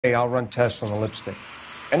Hey, I'll run tests on the lipstick.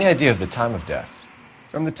 Any idea of the time of death?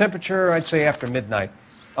 From the temperature, I'd say after midnight.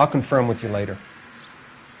 I'll confirm with you later.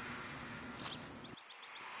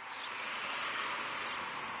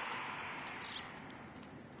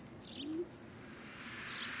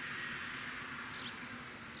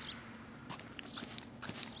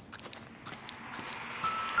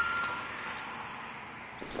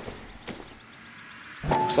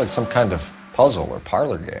 Looks like some kind of puzzle or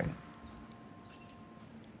parlor game.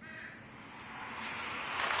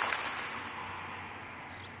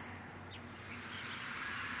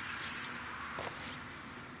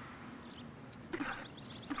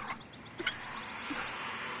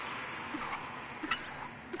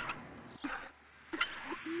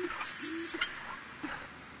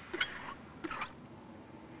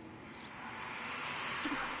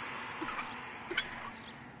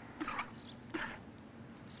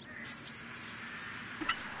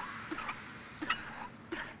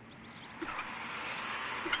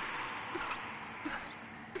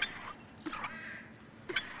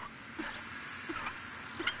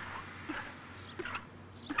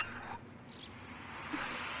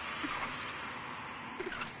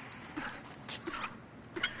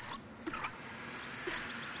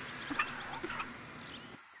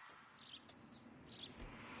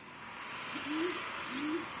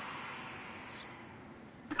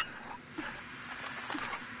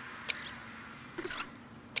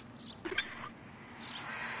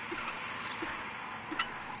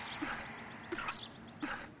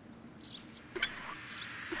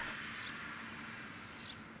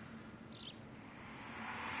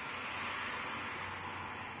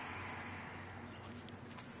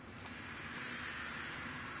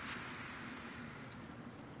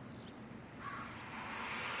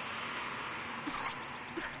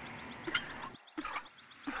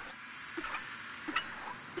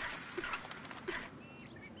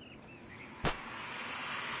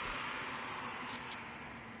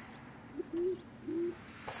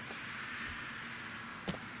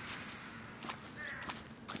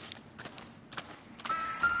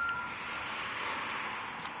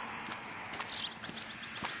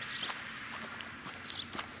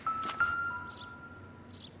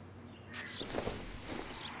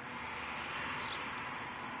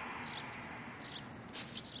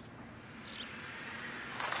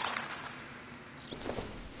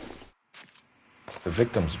 The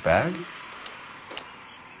victim's bag?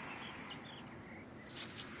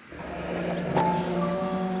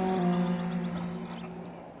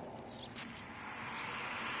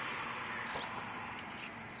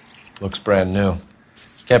 Looks brand new.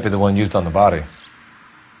 Can't be the one used on the body.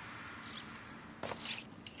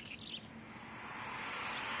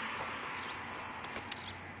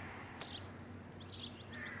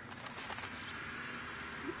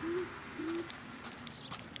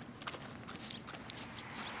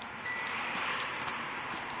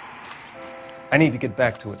 I need to get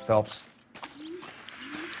back to it, Phelps.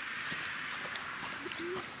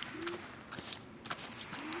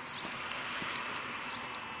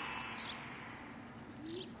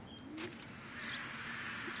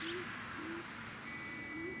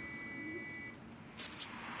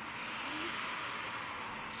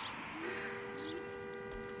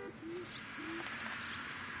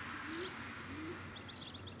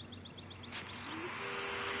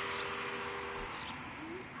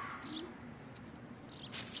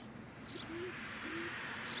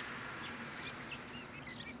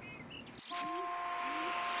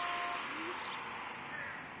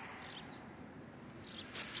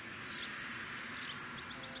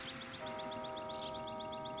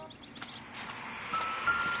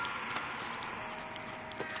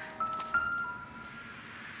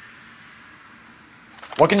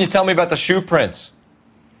 What can you tell me about the shoe prints?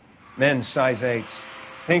 Men's size 8s.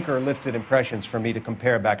 Pinker lifted impressions for me to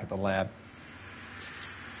compare back at the lab.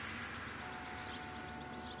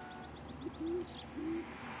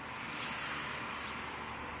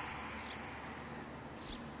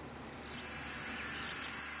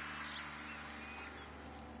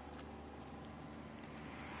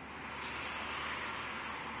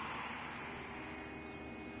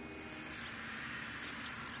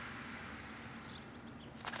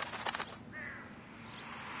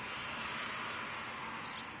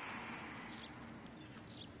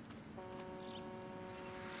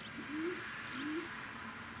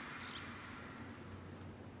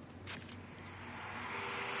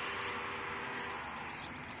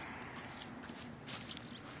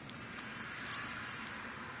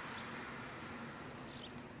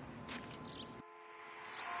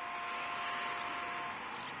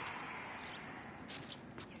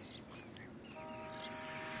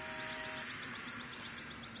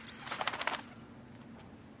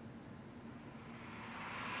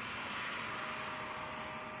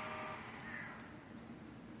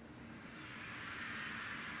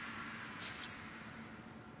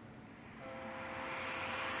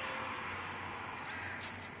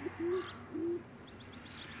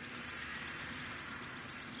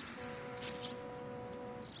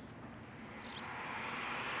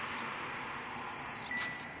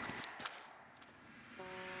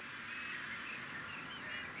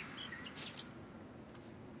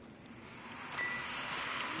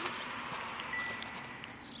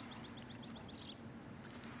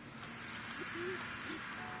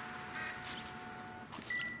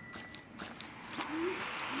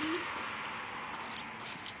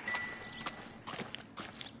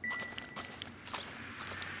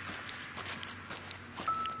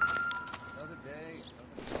 Another day,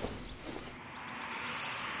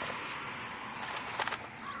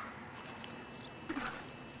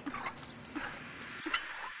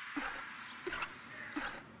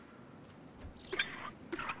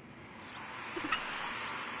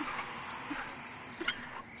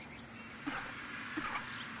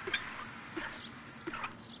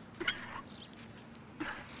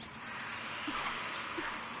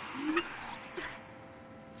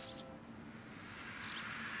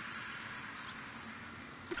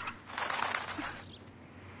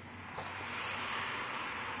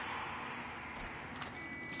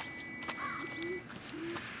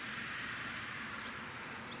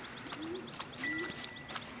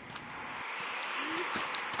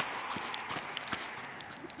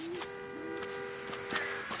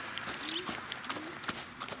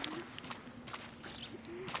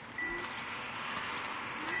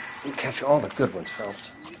 you catch all the good ones,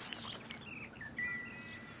 Phelps.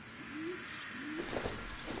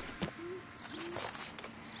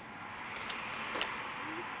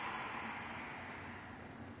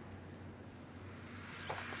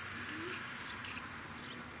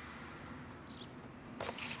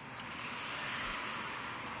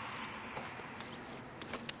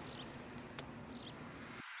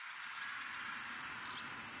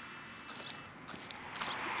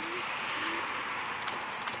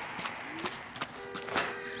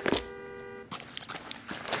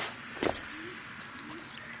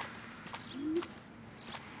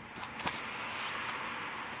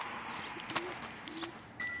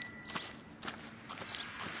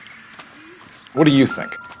 What do you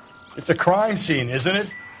think? It's a crime scene, isn't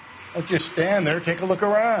it? Don't just stand there, take a look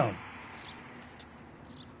around.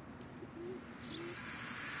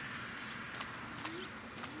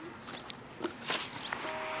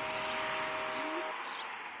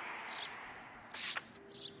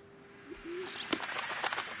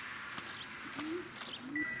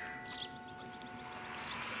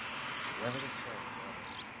 Never the same.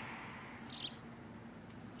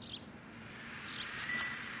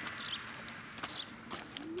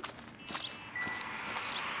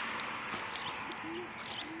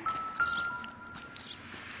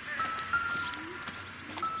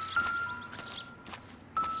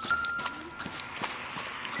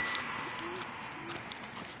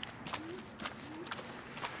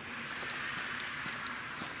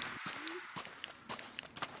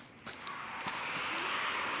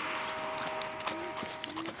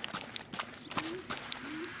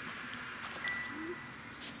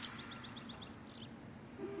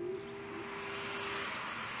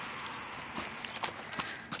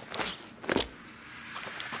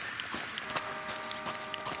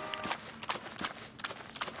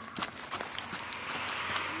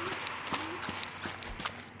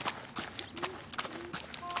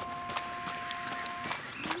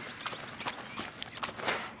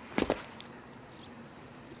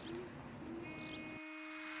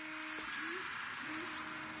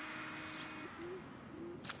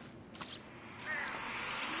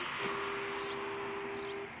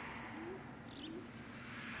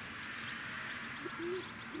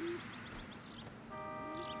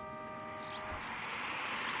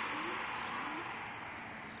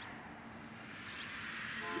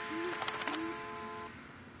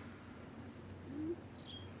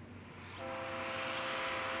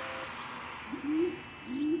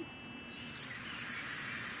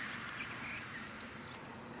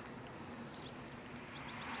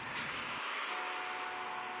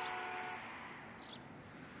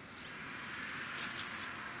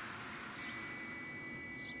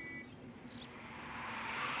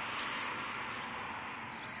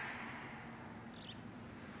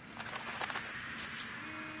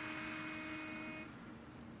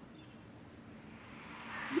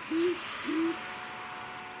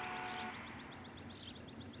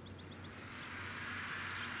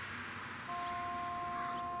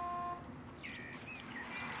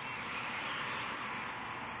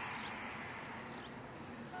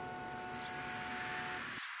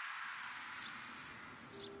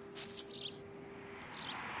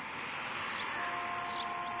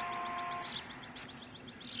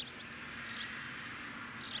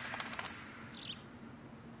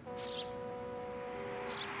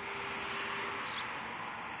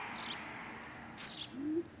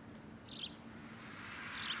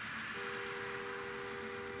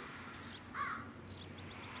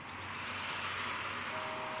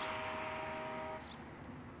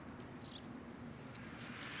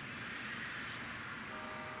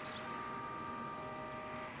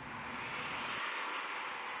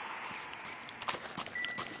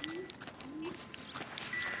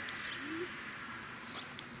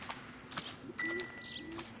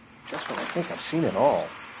 think I've seen it all.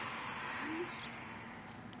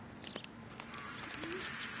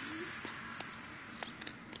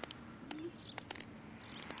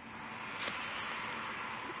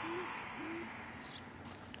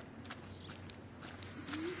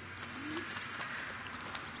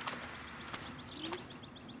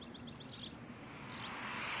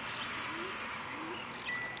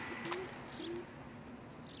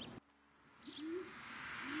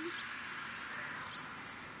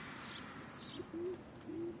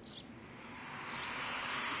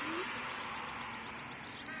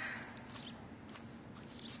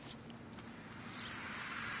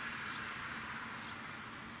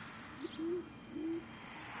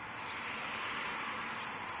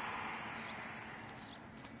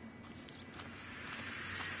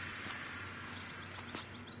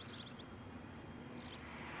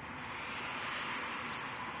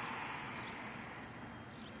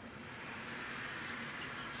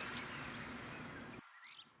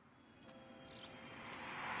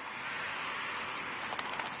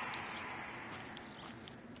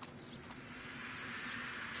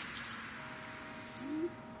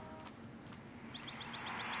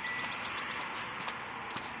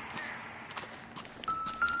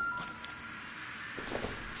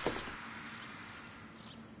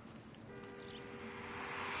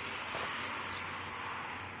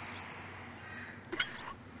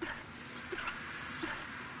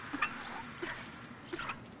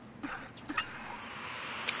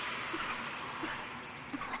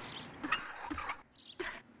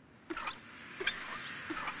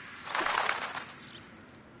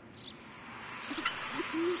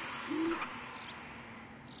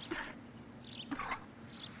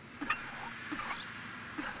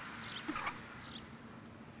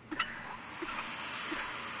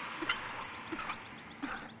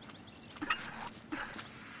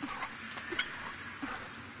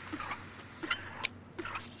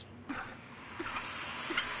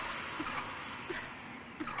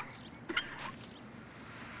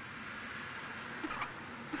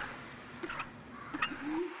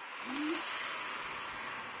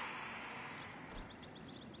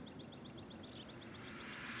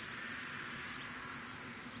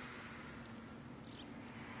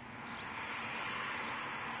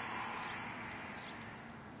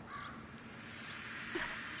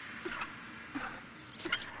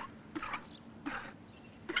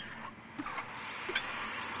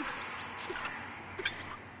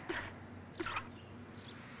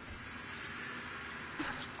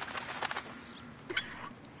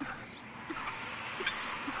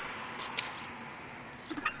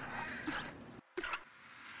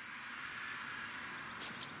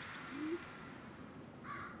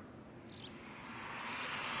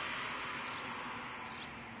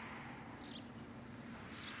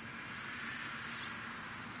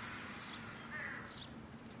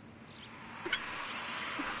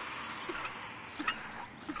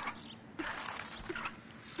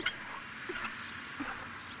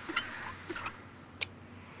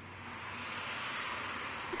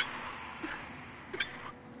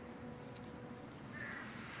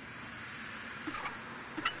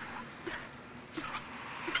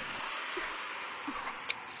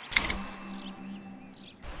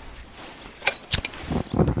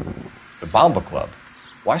 The Bomba Club.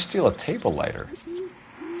 Why steal a table lighter?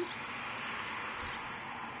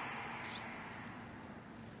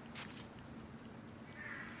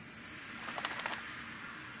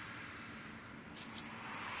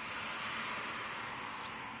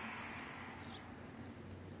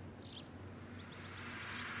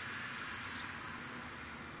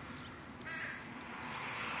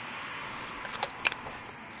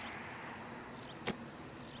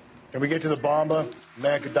 Can we get to the Bomba?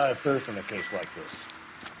 Man could die of thirst in a case like this.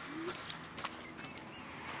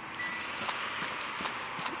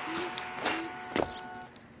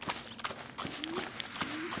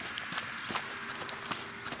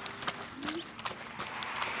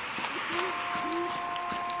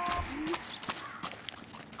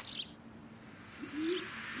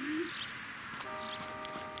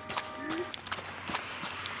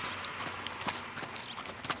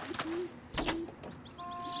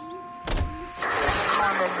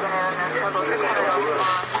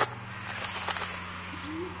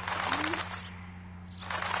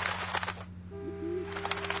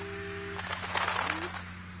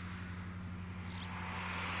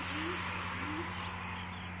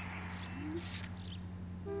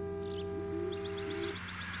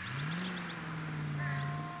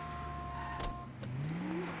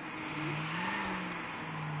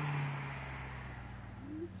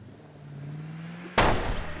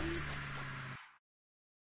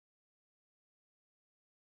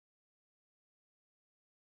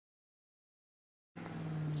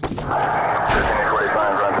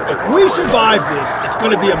 If we survive this, it's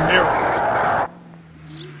going to be a miracle.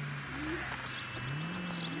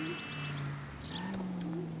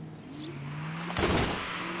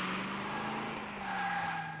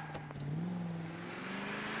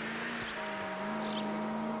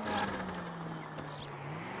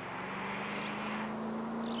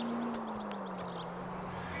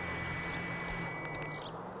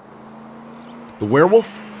 The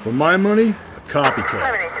werewolf? For my money, a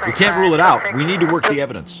copycat. We can't rule it out. We need to work the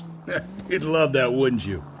evidence. You'd love that, wouldn't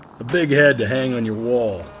you? A big head to hang on your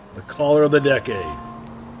wall. The caller of the decade.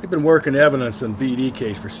 We've been working evidence on BD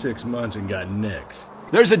case for 6 months and got nicks.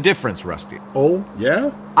 There's a difference, Rusty. Oh,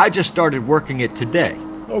 yeah? I just started working it today.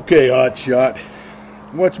 Okay, hotshot.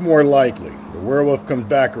 What's more likely? The werewolf comes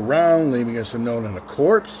back around, leaving us a note on a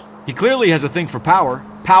corpse? He clearly has a thing for power.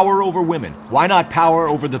 Power over women. Why not power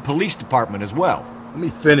over the police department as well? Let me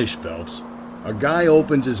finish, Phelps. A guy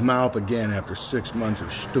opens his mouth again after 6 months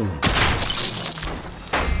of stewing.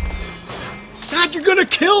 God, you're gonna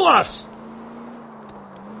kill us!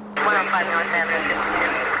 105 North Avenue,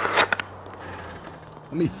 52.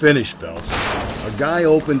 Let me finish, Phelps. A guy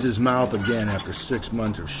opens his mouth again after 6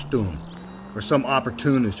 months of stewing. Or some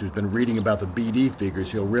opportunist who's been reading about the BD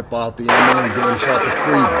figures he'll rip off the MO and get himself a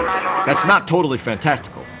freebie. That's not totally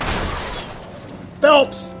fantastical.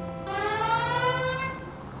 Phelps!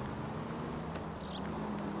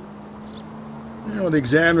 You know, the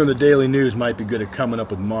Examiner and the Daily News might be good at coming up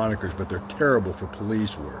with monikers, but they're terrible for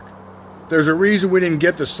police work. If there's a reason we didn't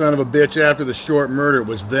get the son of a bitch after the short murder, it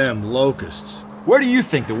was them, locusts. Where do you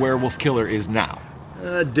think the werewolf killer is now?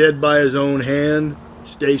 Dead by his own hand,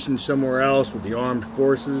 stationed somewhere else with the armed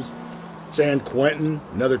forces. San Quentin,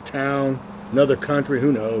 another town, another country,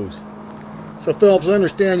 who knows? So, Phelps, I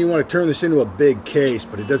understand you want to turn this into a big case,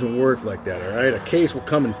 but it doesn't work like that, all right? A case will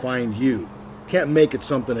come and find you. Can't make it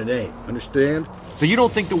something it ain't, understand? So you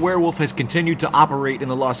don't think the werewolf has continued to operate in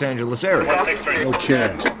the Los Angeles area? No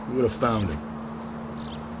chance. We would have found him.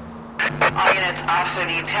 All units, officer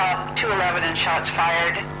needs help. 211 and shots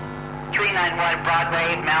fired. 391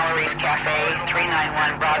 Broadway, Mallory's Cafe.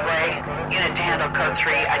 391 Broadway. Unit to handle code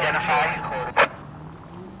 3, identify.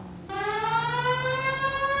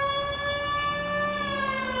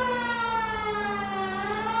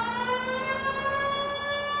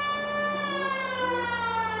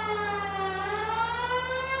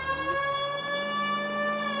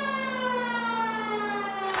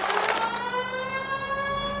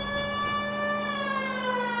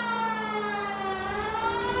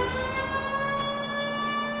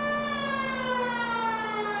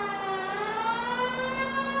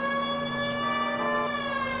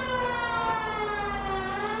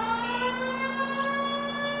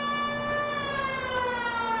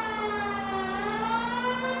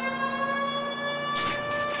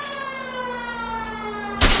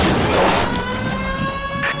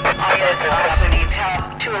 Officer needs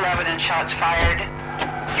help. 211 and shots fired.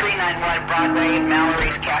 391 Broadway,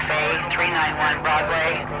 Mallory's Cafe. 391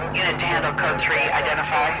 Broadway. Unit to handle code 3,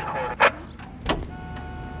 identify.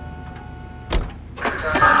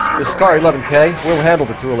 This is car 11K. We'll handle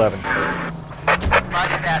the 211.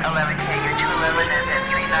 Roger that, 11K. Your 211 is at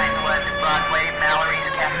 391 Broadway, Mallory's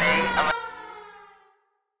Cafe.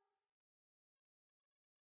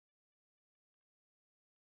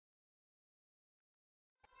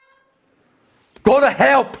 Go to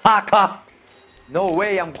hell, Parker! No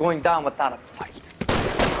way I'm going down without a fight.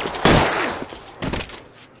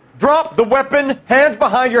 Drop the weapon, hands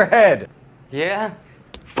behind your head. Yeah?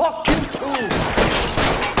 Fuck you too!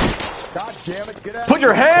 God damn it, get out. Put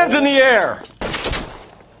your hands in the air!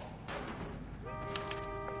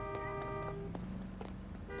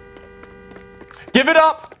 Give it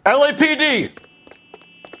up, LAPD!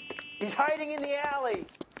 He's hiding in the alley!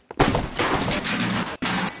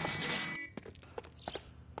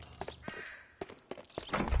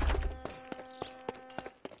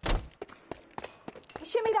 He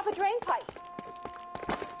shimmied up a drain pipe.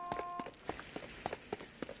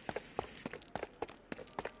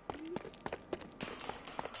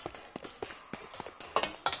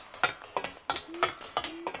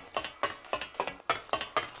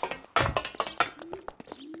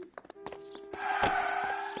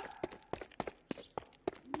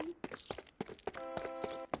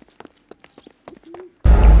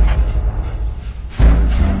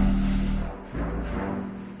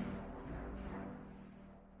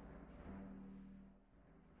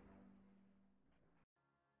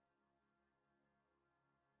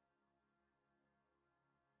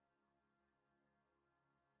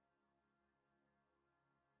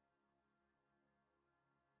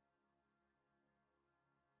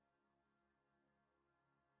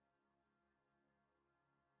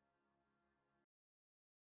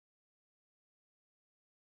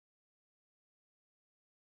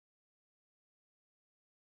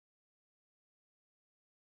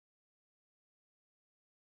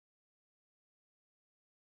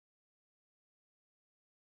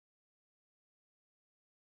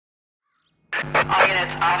 All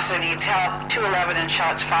units, officer needs help. 211 and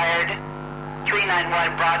shots fired.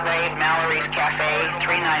 391 Broadway, Mallory's Cafe.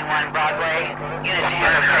 391 Broadway. Unit to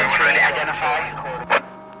handle code 3, identify.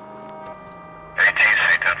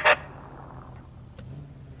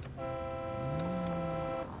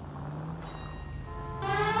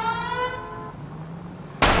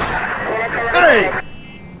 Hey!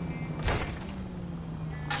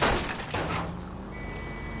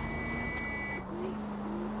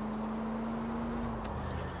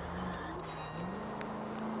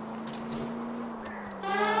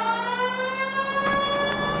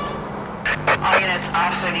 All units,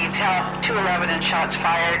 officer needs help. 211 and shots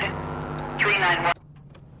fired. 391.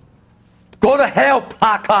 Go to hell,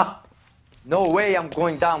 Parker! No way I'm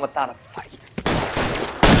going down without a fight.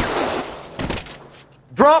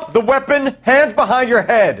 Drop the weapon, hands behind your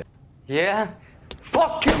head. Yeah?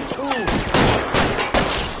 Fuck you too!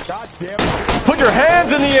 God damn it. Put your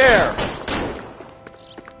hands in the air.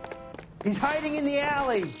 He's hiding in the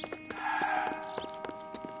alley.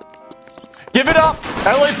 Give it up,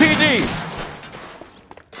 LAPD.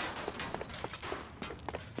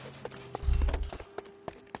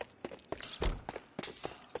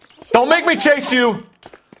 Don't make me chase you.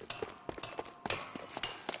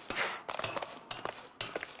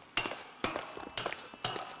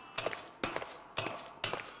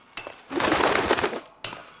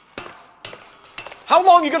 How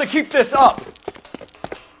long are you gonna keep this up?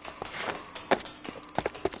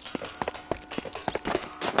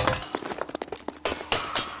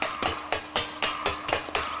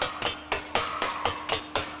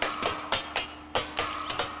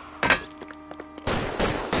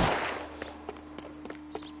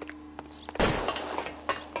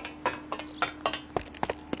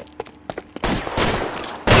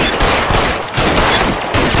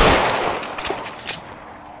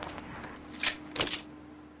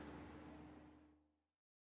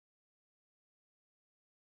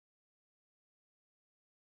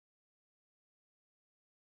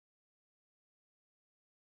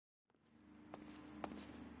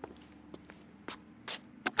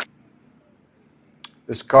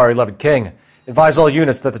 This is Car 11 King. Advise all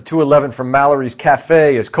units that the 211 from Mallory's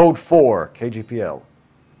Cafe is code 4, KGPL.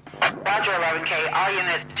 Roger 11K. All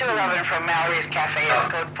units, 211 from Mallory's Cafe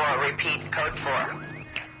is code 4. Repeat, code 4.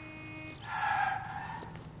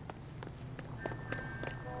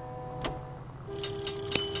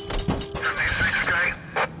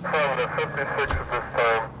 From the 56 at this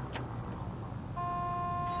time.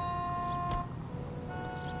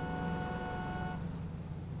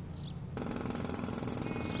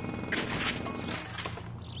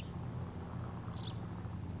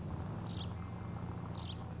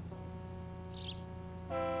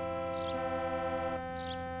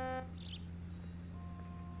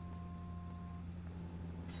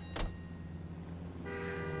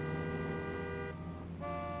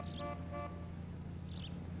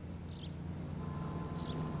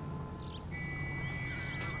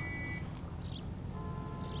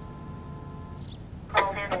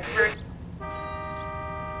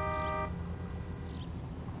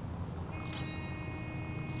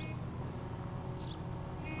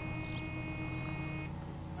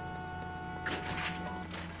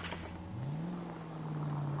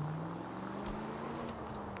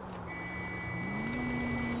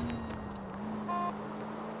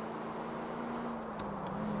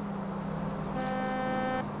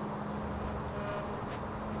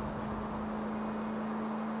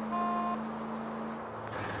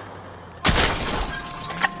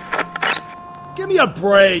 Give me a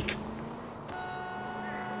break!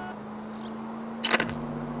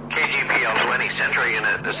 KGPL to any Central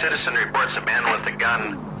unit. The citizen reports a man with a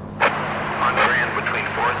gun on Grand between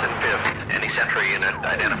 4th and 5th. Any Central unit,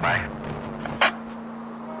 identify.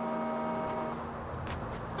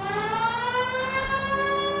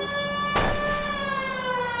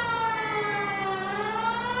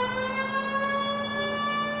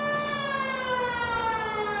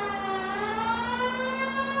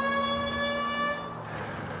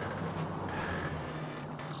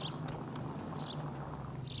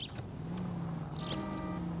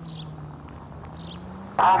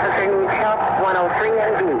 Officer needs help. 103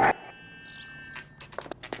 and B.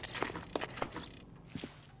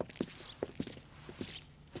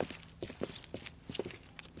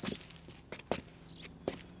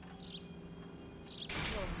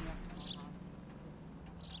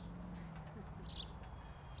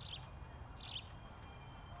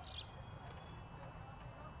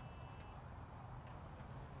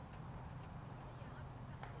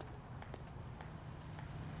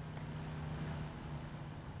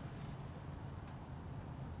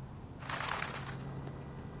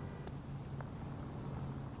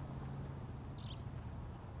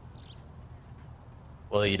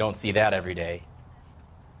 Well, you don't see that every day.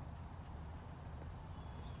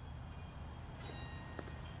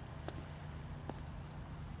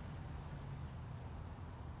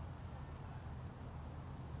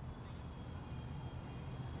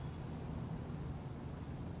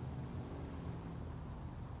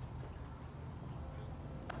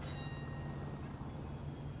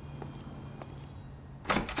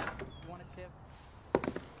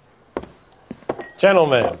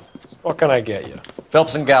 Gentlemen, what can I get you?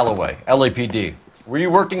 Phelps and Galloway, LAPD. Were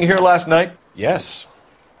you working here last night? Yes.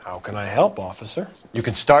 How can I help, officer? You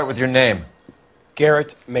can start with your name.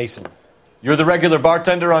 Garrett Mason. You're the regular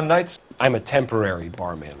bartender on nights? I'm a temporary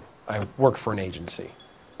barman. I work for an agency.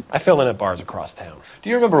 I fill in at bars across town. Do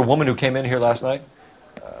you remember a woman who came in here last night?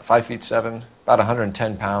 5'7", about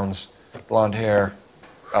 110 pounds, blonde hair,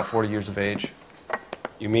 about 40 years of age.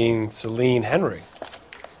 You mean Celine Henry?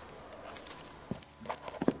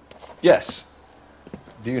 Yes.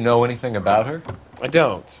 Do you know anything about her? I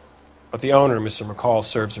don't. But the owner, Mr. McCall,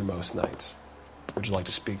 serves her most nights. Would you like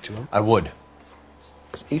to speak to him? I would.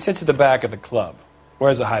 He sits at the back of the club.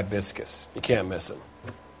 Wears a hibiscus. You can't miss him.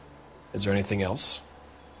 Is there anything else?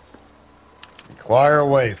 Inquire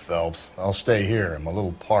away, Phelps. I'll stay here. I'm a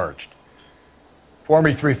little parched. Pour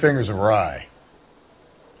me 3 fingers of rye.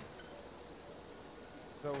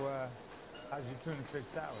 So, how's your tuna fish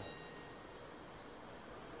salad?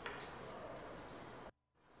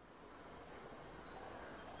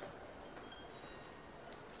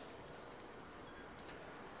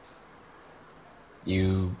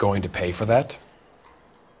 You going to pay for that?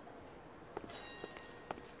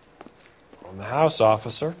 On the house,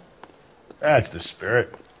 officer. That's the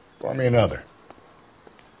spirit. Pour me another.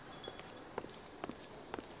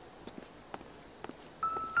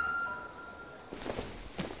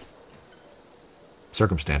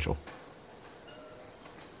 Circumstantial.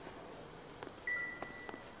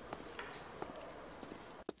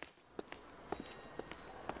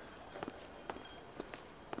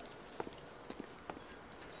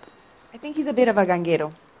 I think he's a bit of a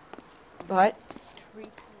ganguero. But...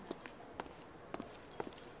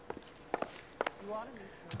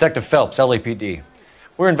 Detective Phelps, LAPD.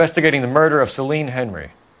 We're investigating the murder of Celine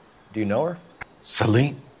Henry. Do you know her?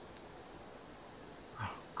 Celine? Oh,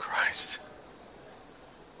 Christ.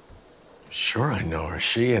 Sure I know her.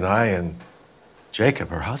 She and I and Jacob,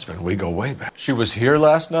 her husband, we go way back. She was here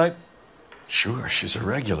last night? Sure, she's a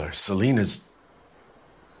regular. Celine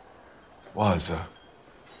was a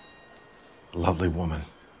lovely woman.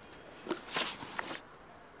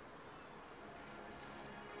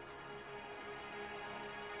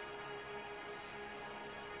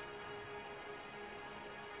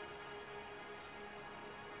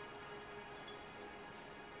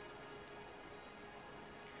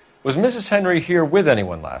 Was Mrs. Henry here with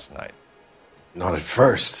anyone last night? Not at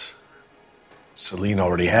first. Celine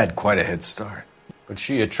already had quite a head start. But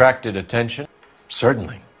she attracted attention?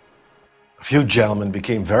 Certainly. A few gentlemen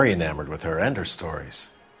became very enamored with her and her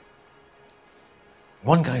stories.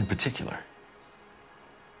 One guy in particular.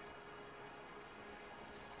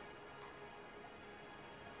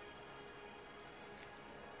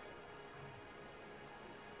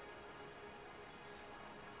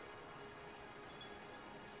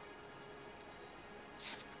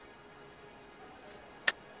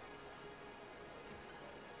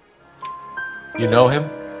 You know him?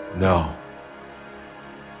 No.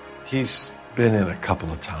 He's been in a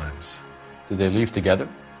couple of times. Did they leave together?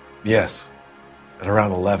 Yes. At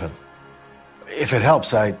around 11. If it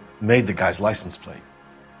helps, I made the guy's license plate.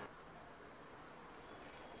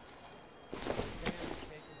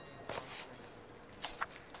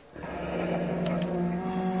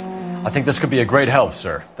 I think this could be a great help,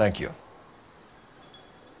 sir. Thank you.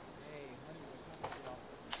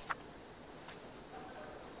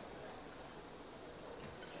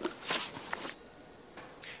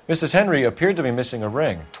 Mrs. Henry appeared to be missing a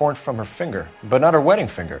ring, torn from her finger, but not her wedding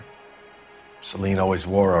finger. Celine always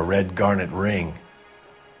wore a red garnet ring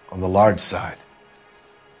on the large side.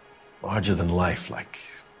 Larger than life, like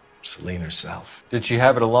Celine herself. Did she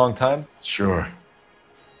have it a long time? Sure.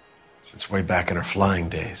 Since way back in her flying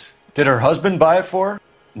days. Did her husband buy it for her?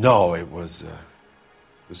 No, it was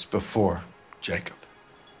before Jacob.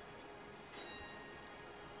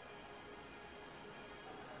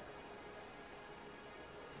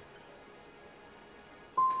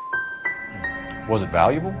 Was it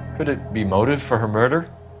valuable? Could it be motive for her murder?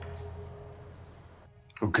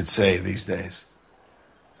 Who could say these days?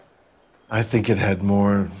 I think it had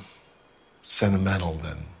more sentimental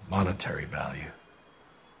than monetary value.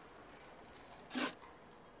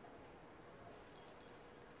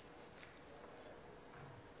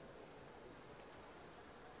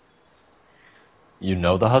 You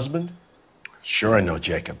know the husband? Sure, I know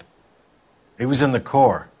Jacob. He was in the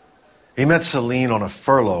Corps. He met Celine on a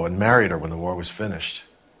furlough and married her when the war was finished.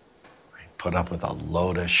 He put up with a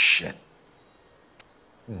load of shit.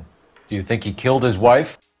 Do you think he killed his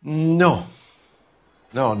wife? No.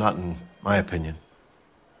 No, not in my opinion.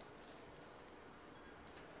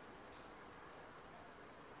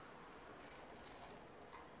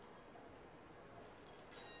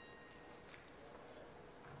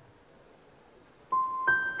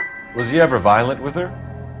 Was he ever violent with her?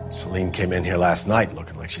 Celine came in here last night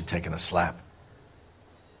looking like she'd taken a slap.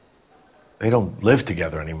 They don't live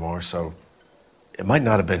together anymore, so it might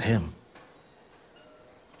not have been him.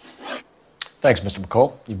 Thanks, Mr.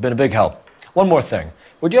 McCall. You've been a big help. One more thing.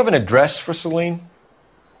 Would you have an address for Celine?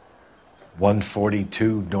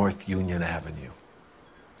 142 North Union Avenue.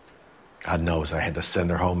 God knows I had to send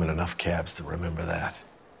her home in enough cabs to remember that.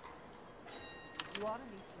 You ought to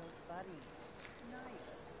meet Phil's buddy. It's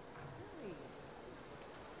nice. Really.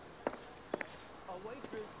 Oh,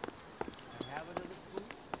 waitress. Have another food?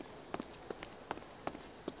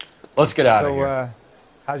 Let's get out of here. So,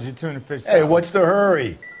 how's your tuna fish Hey, salad? what's the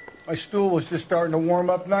hurry? My stool was just starting to warm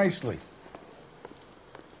up nicely.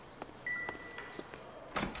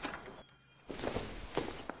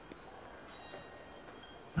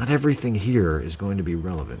 Not everything here is going to be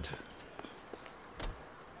relevant.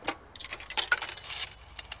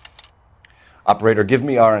 Operator, give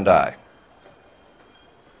me R&I.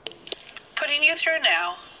 Putting you through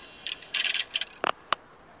now.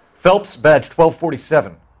 Phelps, badge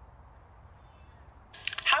 1247.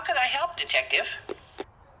 How could I help, Detective?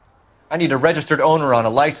 I need a registered owner on a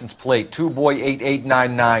license plate,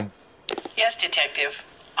 2boy8899. Yes, Detective.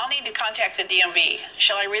 I'll need to contact the DMV.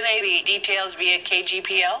 Shall I relay the details via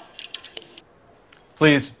KGPL?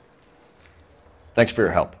 Please. Thanks for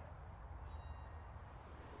your help.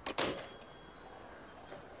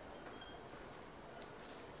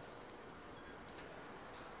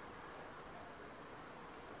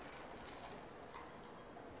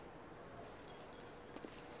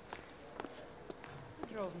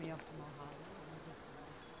 He drove me up to Mojave.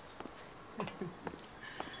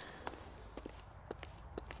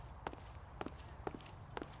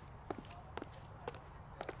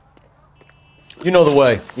 You know the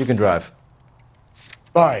way. You can drive.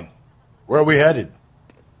 Fine. Where are we headed?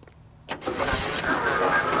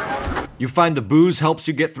 You find the booze helps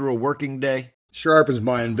you get through a working day? Sharpens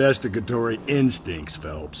my investigatory instincts,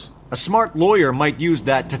 Phelps. A smart lawyer might use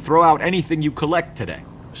that to throw out anything you collect today.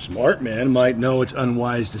 A smart man might know it's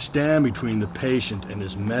unwise to stand between the patient and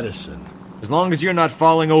his medicine. As long as you're not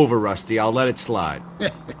falling over, Rusty, I'll let it slide.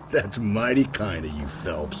 That's mighty kind of you,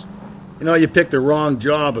 Phelps. You know, you picked the wrong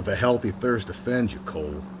job if a healthy thirst offends you,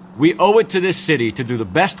 Cole. We owe it to this city to do the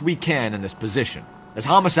best we can in this position. As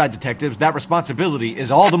homicide detectives, that responsibility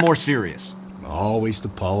is all the more serious. Always the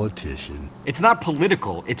politician. It's not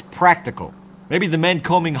political, it's practical. Maybe the men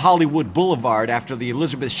combing Hollywood Boulevard after the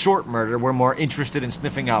Elizabeth Short murder were more interested in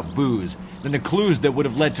sniffing out booze than the clues that would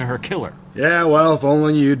have led to her killer. Yeah, well, if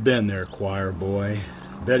only you'd been there, choir boy.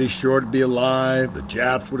 Betty Short would be alive, the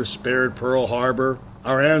Japs would have spared Pearl Harbor,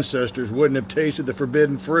 our ancestors wouldn't have tasted the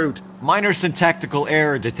forbidden fruit. Minor syntactical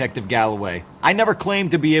error, Detective Galloway. I never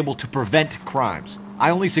claimed to be able to prevent crimes. I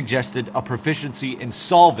only suggested a proficiency in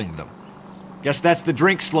solving them. Guess that's the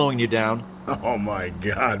drink slowing you down. Oh my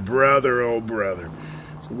God, brother, oh brother.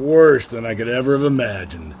 It's worse than I could ever have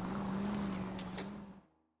imagined.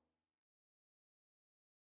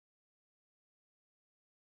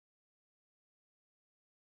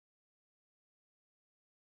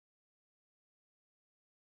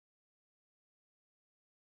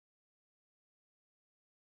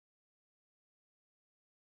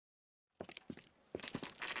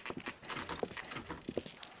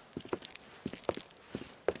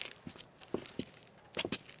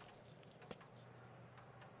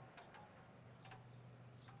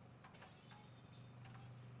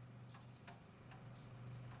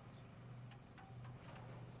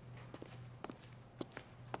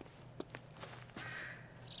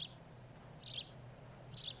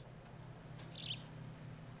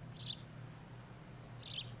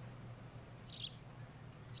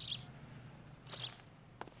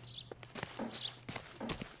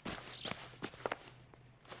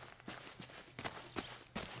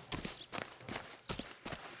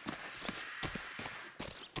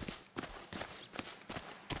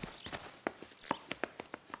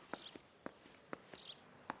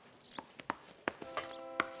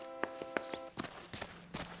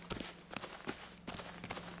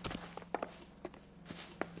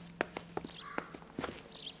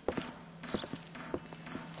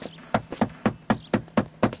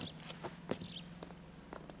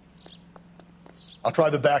 I'll try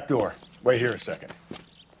the back door. Wait here a second.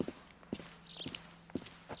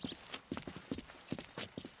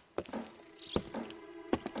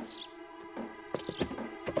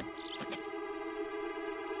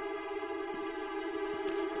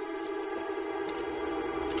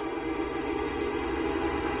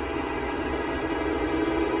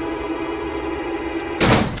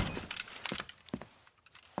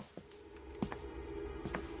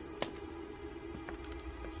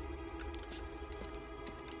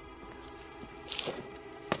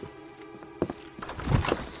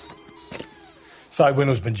 Side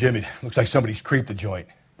window's been jimmied. Looks like somebody's creeped the joint.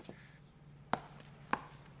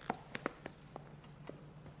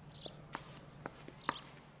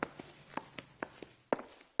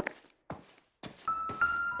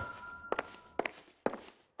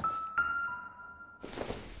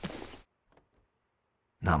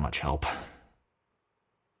 Not much help.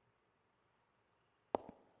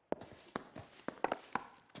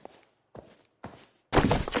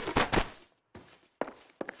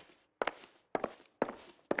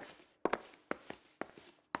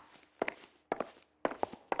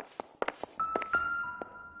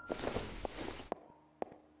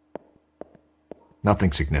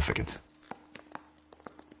 Nothing significant.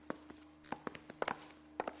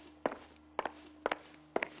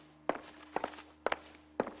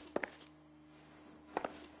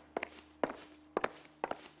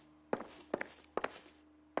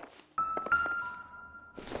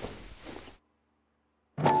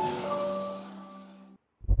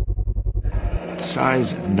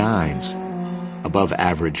 Size 9s. Above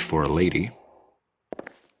average for a lady.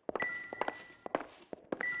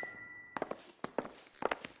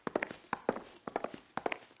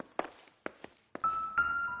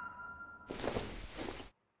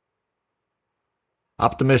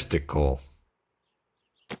 Optimistic, Cole.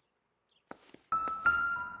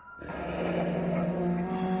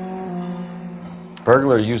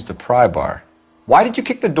 Burglar used the pry bar. Why did you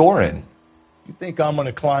kick the door in? You think I'm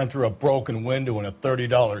gonna climb through a broken window in a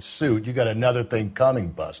 $30 suit? You got another thing coming,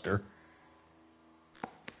 Buster.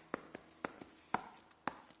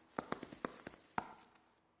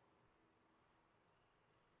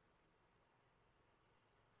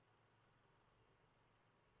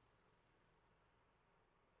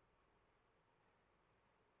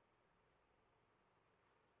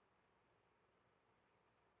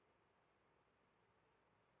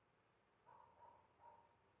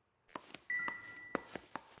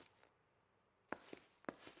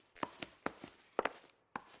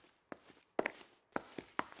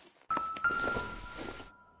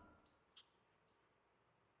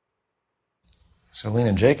 Celine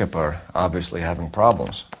and Jacob are obviously having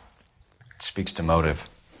problems. It speaks to motive.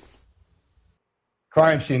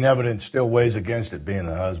 Crime scene evidence still weighs against it being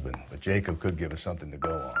the husband, but Jacob could give us something to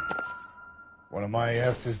go on. One of my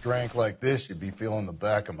exes drank like this, you'd be feeling the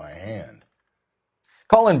back of my hand.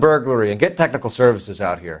 Call in burglary and get technical services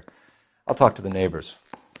out here. I'll talk to the neighbors.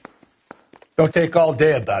 Don't take all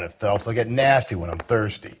day about it, Phelps. I'll get nasty when I'm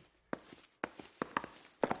thirsty.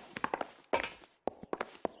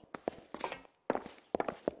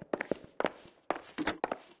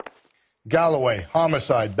 Galloway,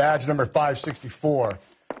 homicide, badge number 564.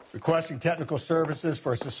 Requesting technical services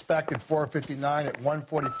for a suspected 459 at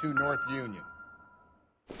 142 North Union.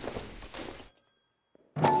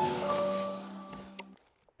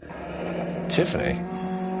 Tiffany?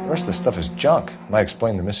 The rest of the stuff is junk. Might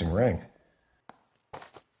explain the missing ring.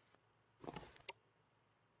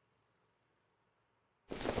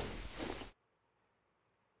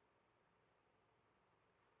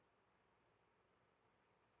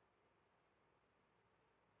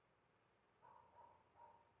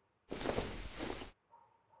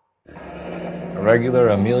 A regular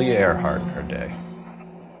Amelia Earhart in her day.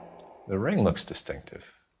 The ring looks distinctive.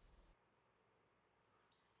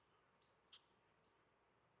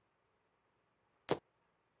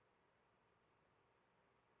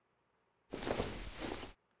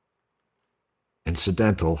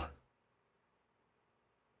 Incidental.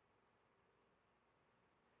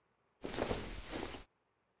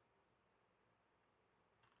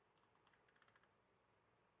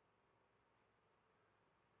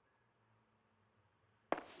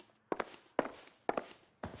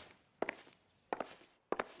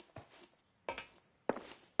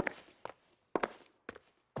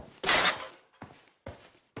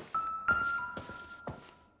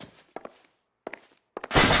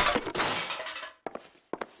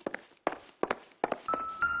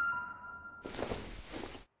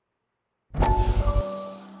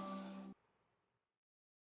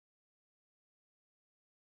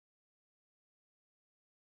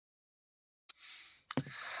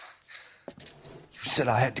 said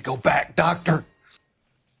I had to go back, Doctor.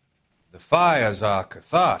 The fires are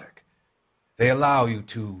cathartic. They allow you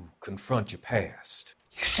to confront your past.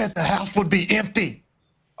 You said the house would be empty.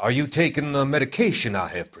 Are you taking the medication I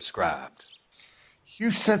have prescribed?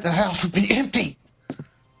 You said the house would be empty.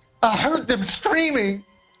 I heard them screaming.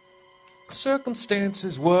 The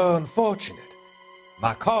circumstances were unfortunate.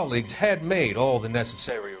 My colleagues had made all the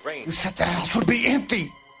necessary arrangements. You said the house would be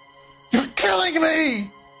empty. You're killing me.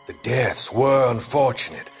 The deaths were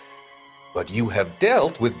unfortunate, but you have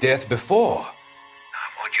dealt with death before. I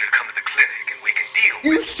want you to come to the clinic and we can deal with it.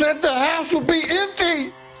 You said the house would be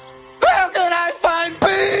empty. How can I find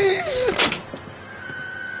peace?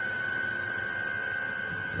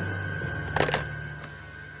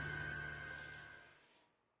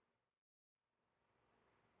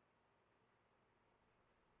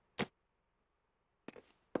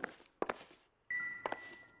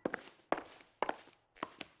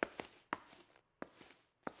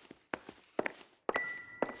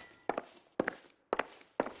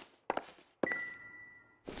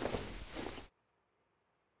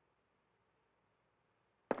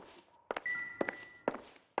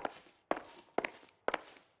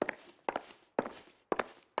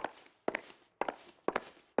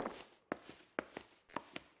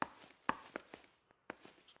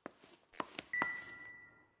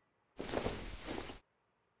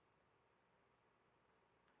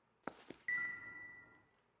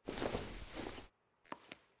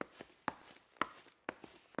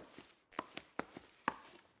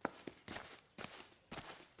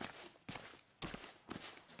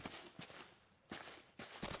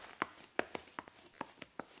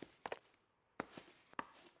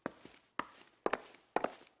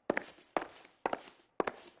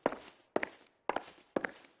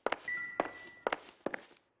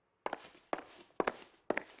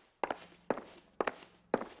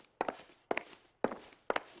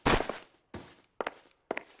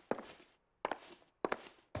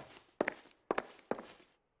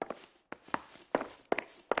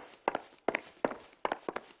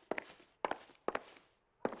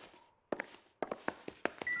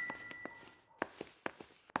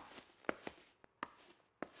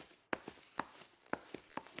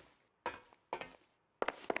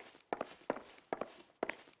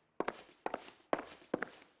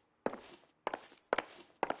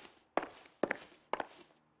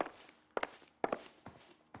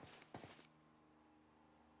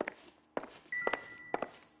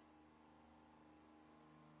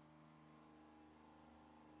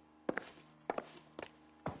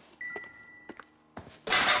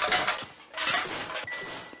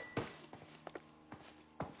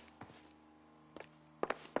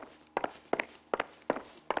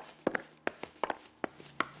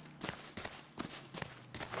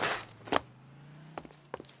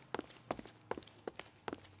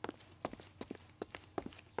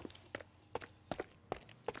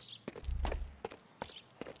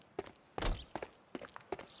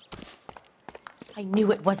 I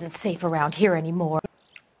knew it wasn't safe around here anymore.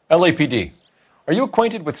 LAPD. Are you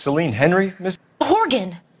acquainted with Celine Henry, Miss?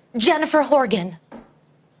 Horgan! Jennifer Horgan.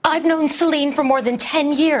 I've known Celine for more than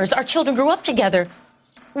 10 years. Our children grew up together.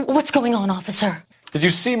 What's going on, officer? Did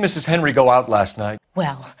you see Mrs. Henry go out last night?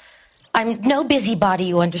 Well, I'm no busybody,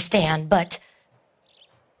 you understand, but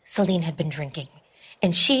Celine had been drinking,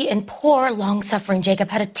 and she and poor, long-suffering Jacob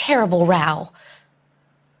had a terrible row.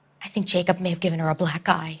 I think Jacob may have given her a black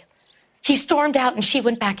eye. He stormed out and she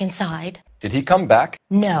went back inside. Did he come back?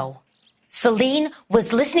 No. Celine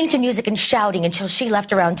was listening to music and shouting until she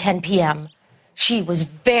left around 10 p.m. She was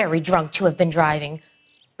very drunk to have been driving.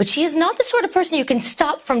 But she is not the sort of person you can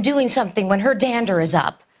stop from doing something when her dander is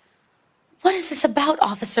up. What is this about,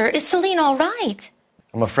 officer? Is Celine all right?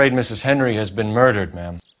 I'm afraid Mrs. Henry has been murdered,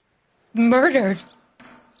 ma'am. Murdered?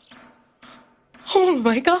 Oh,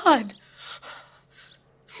 my God.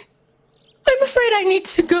 I'm afraid I need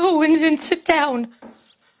to go and sit down.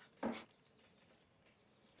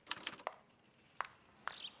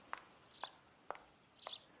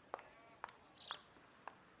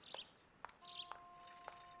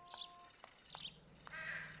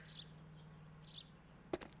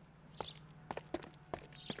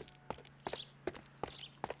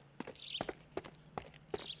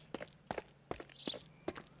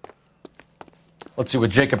 Let's see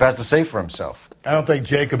what Jacob has to say for himself. I don't think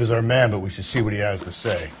Jacob is our man, but we should see what he has to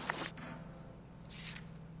say.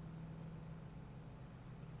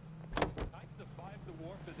 I survived the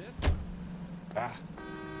war for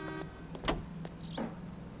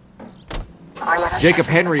this? Jacob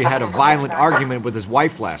Henry had a violent argument with his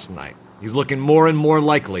wife last night. He's looking more and more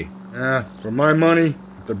likely. For my money,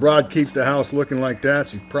 if the broad keeps the house looking like that,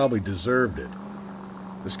 she's probably deserved it.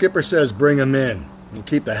 The skipper says bring him in. We'll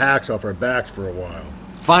keep the hacks off our backs for a while.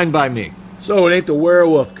 Fine by me. So it ain't the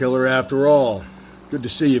werewolf killer after all. Good to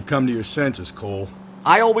see you've come to your senses, Cole.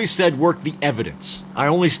 I always said work the evidence. I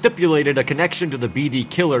only stipulated a connection to the BD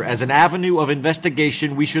killer as an avenue of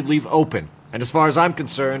investigation we should leave open. And as far as I'm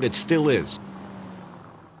concerned, it still is.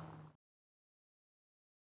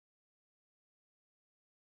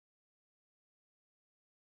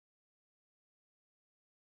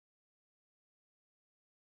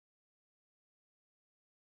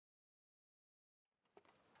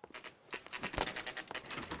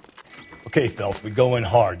 Okay, Phelps, we go in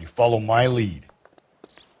hard. You follow my lead.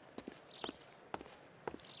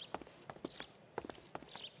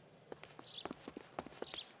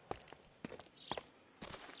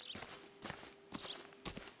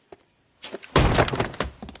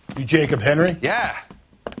 You Jacob Henry? Yeah.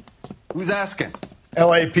 Who's asking?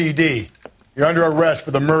 LAPD. You're under arrest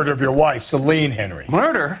for the murder of your wife, Celine Henry.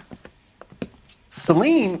 Murder?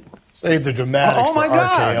 Celine? Save the dramatics Oh, my for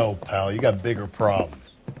God. RKO, pal. You got bigger problems.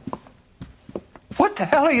 What the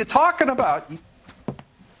hell are you talking about?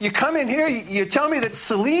 You come in here, you tell me that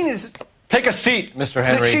Celine is... Take a seat, Mr.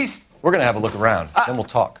 Henry. That she's... We're going to have a look around, then we'll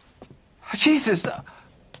talk. Jesus,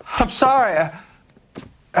 I'm sorry.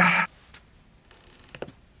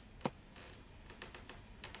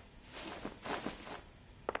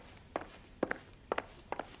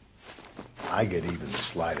 I get even the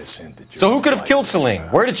slightest hint that you're... So who could have killed Celine?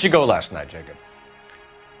 Where did she go last night, Jacob?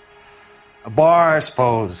 A bar, I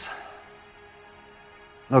suppose.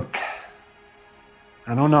 Look,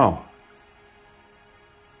 I don't know.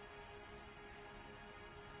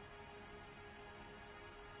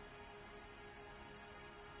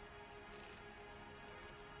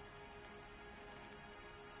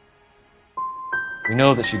 We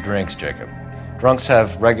know that she drinks, Jacob. Drunks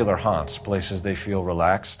have regular haunts, places they feel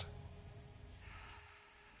relaxed.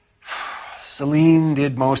 Celine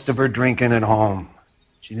did most of her drinking at home.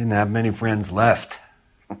 She didn't have many friends left.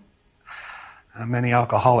 Not many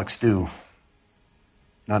alcoholics do.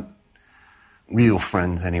 Not real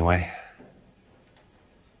friends, anyway.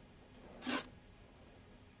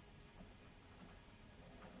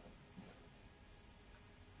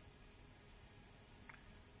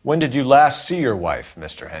 When did you last see your wife,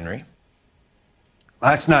 Mr. Henry?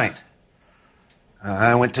 Last night.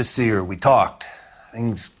 I went to see her. We talked.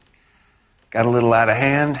 Things got a little out of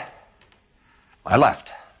hand. I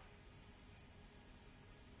left.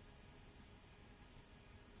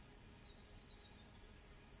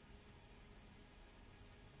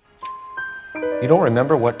 You don't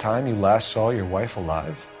remember what time you last saw your wife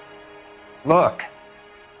alive? Look,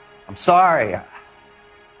 I'm sorry.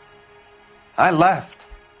 I left.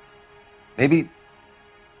 Maybe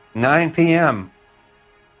 9 p.m.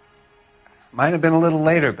 Might have been a little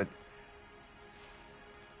later, but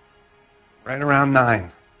right around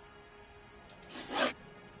 9.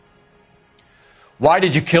 Why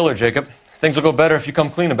did you kill her, Jacob? Things will go better if you come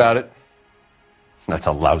clean about it. That's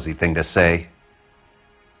a lousy thing to say.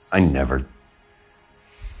 I never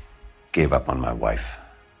gave up on my wife.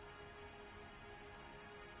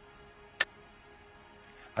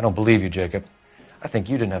 I don't believe you, Jacob. I think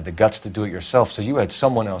you didn't have the guts to do it yourself, so you had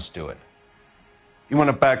someone else do it. You want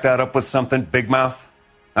to back that up with something, Big Mouth?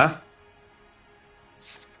 Huh?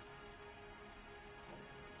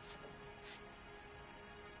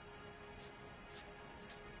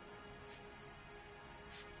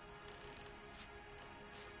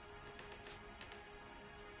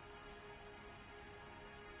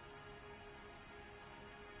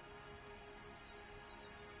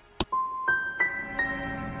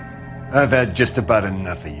 I've had just about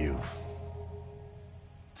enough of you.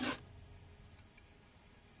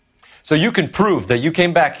 So you can prove that you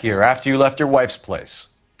came back here after you left your wife's place?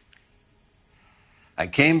 I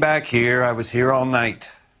came back here. I was here all night.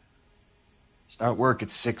 Start work at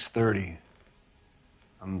 6:30.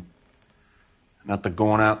 I'm not the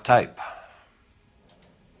going out type.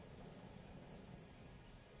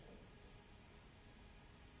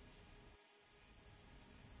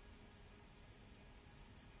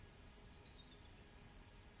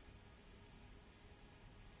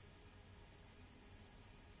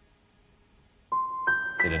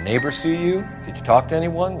 Did a neighbor see you? Did you talk to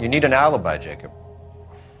anyone? You need an alibi, Jacob.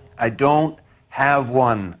 I don't have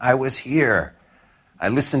one. I was here. I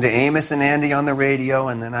listened to Amos and Andy on the radio,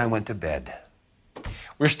 and then I went to bed.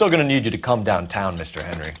 We're still going to need you to come downtown, Mr.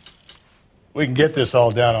 Henry. We can get this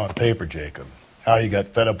all down on paper, Jacob. How you got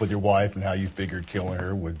fed up with your wife and how you figured killing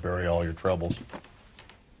her would bury all your troubles.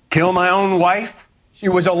 Kill my own wife? She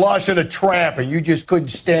was a lush and a tramp, and you just couldn't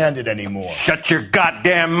stand it anymore. Shut your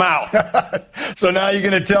goddamn mouth. So now you're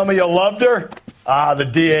going to tell me you loved her? The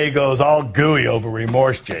DA goes all gooey over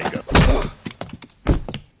remorse, Jacob.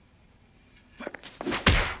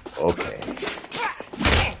 Okay.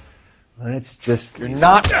 Let's just... You're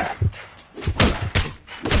not...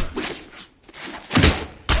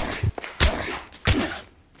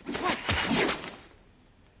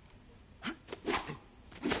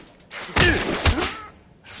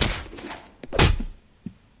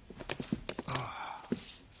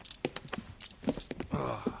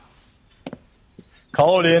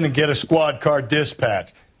 Call it in and get a squad car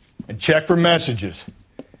dispatched. And check for messages.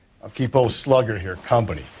 I'll keep old Slugger here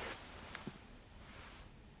company.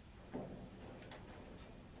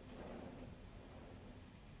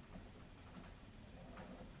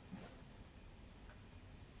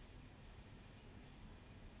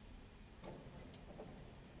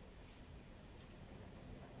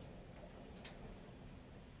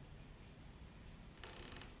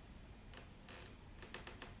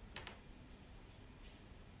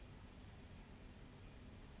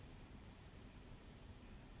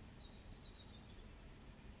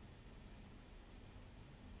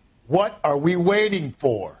 What are we waiting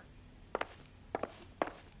for?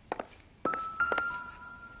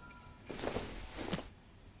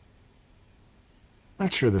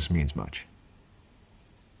 Not sure this means much.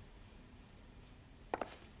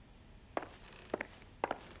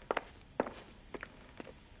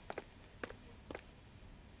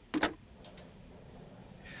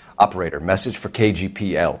 Operator, message for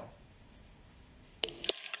KGPL.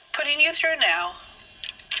 Putting you through now.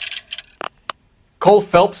 Cole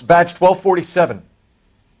Phelps, badge 1247.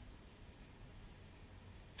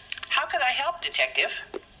 How could I help, Detective?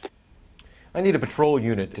 I need a patrol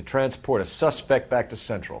unit to transport a suspect back to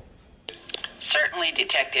Central. Certainly,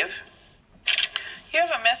 Detective. You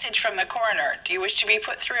have a message from the coroner. Do you wish to be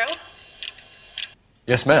put through?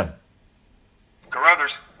 Yes, ma'am.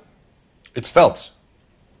 Carruthers, It's Phelps.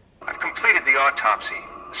 I've completed the autopsy.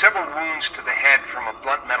 Several wounds to the head from a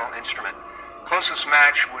blunt metal instrument. Closest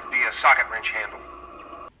match would be a socket wrench handle.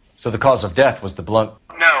 So the cause of death was the blunt...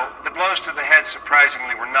 No, the blows to the head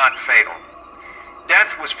surprisingly were not fatal.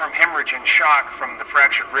 Death was from hemorrhage and shock from the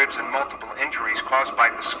fractured ribs and multiple injuries caused by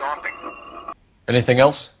the stomping. Anything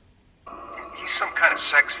else? He's some kind of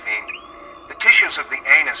sex fiend. The tissues of the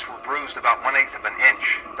anus were bruised about 1/8 of an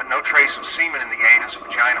inch, but no trace of semen in the anus,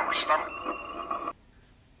 vagina, or stomach.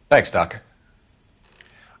 Thanks, Doc.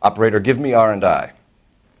 Operator, give me R&I.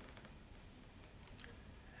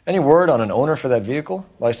 Any word on an owner for that vehicle?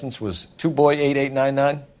 License was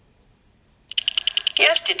 2boy8899.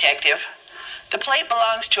 Yes, Detective. The plate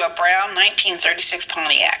belongs to a brown 1936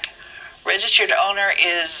 Pontiac. Registered owner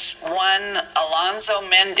is one Alonzo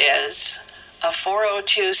Mendez of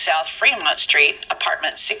 402 South Fremont Street,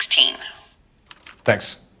 apartment 16.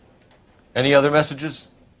 Thanks. Any other messages?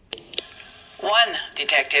 One,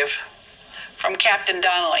 Detective. From Captain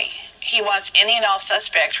Donnelly. He wants any and all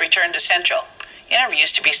suspects returned to Central.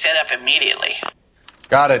 Interviews to be set up immediately.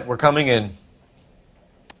 Got it. We're coming in.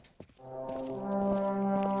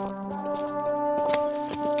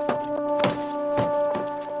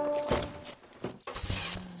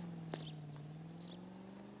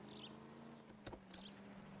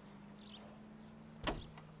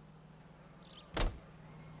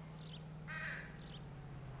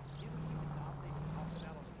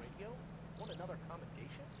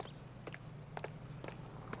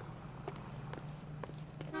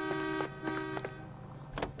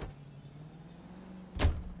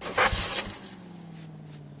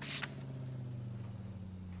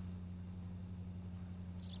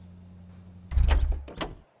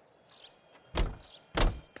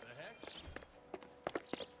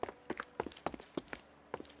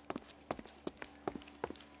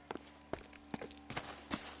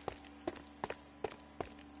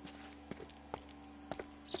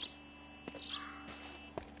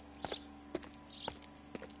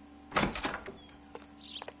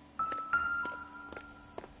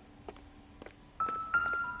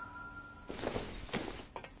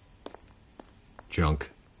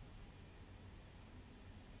 Junk.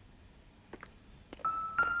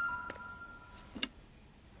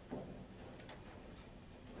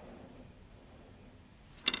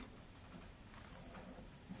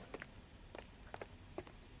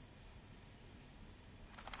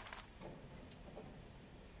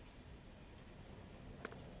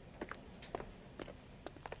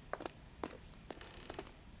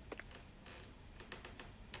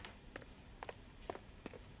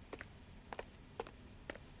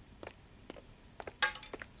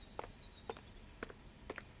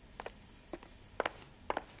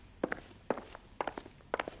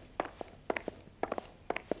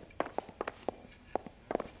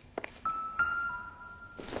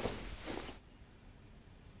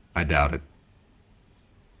 I doubt it.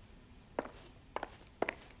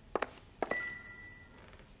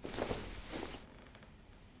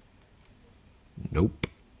 Nope.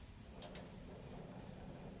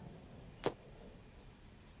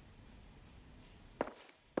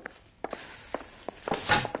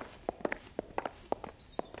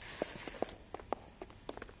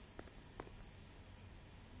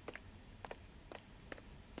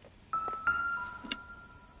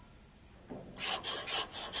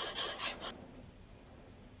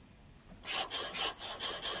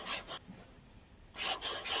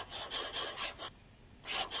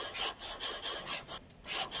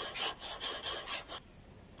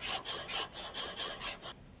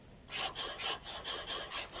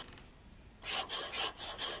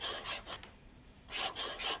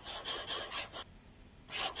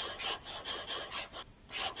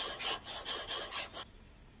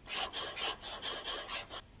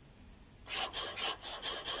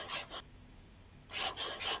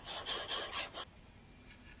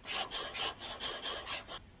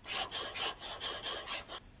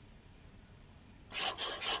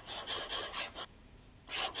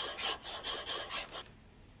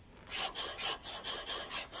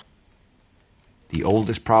 The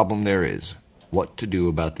oldest problem there is, what to do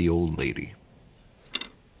about the old lady.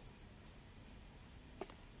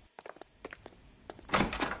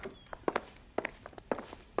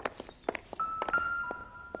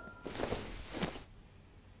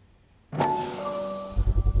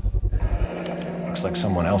 Looks like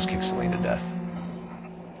someone else kicked Celine to death.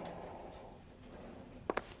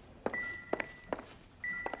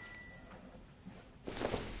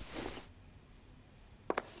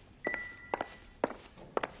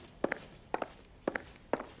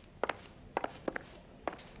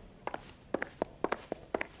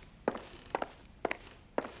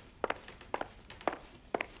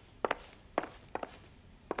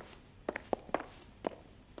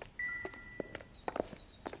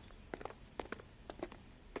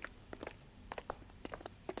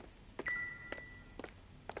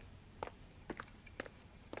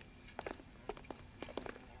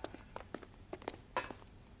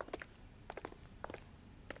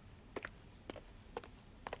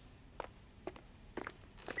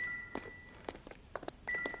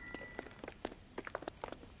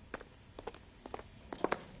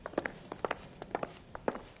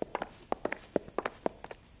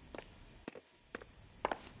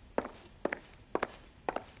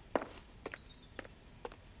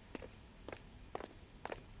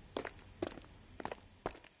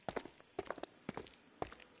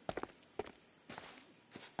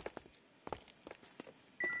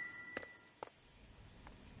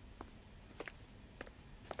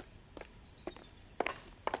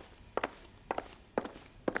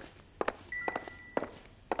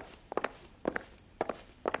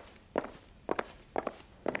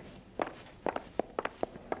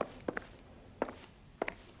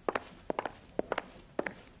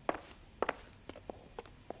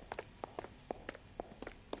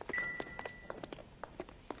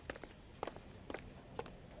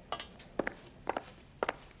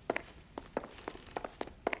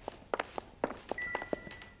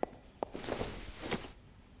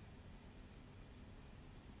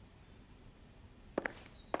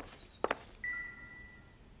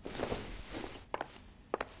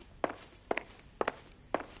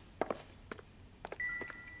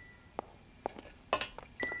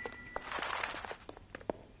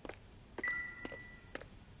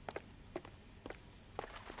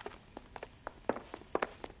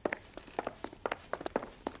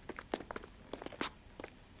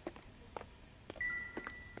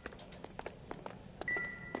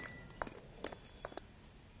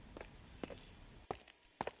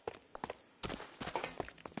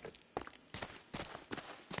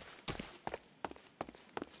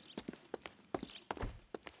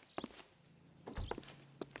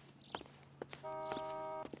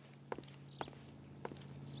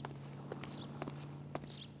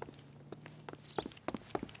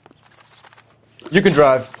 You can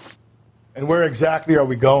drive. And where exactly are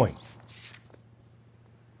we going?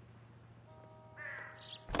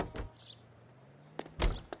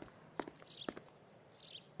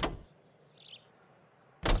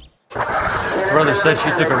 Brother said she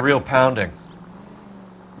took a real pounding.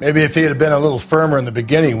 Maybe if he had been a little firmer in the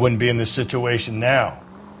beginning, he wouldn't be in this situation now.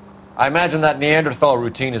 I imagine that Neanderthal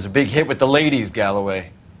routine is a big hit with the ladies,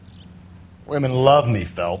 Galloway. Women love me,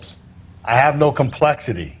 Phelps. I have no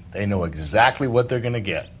complexity. They know exactly what they're going to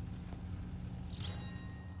get.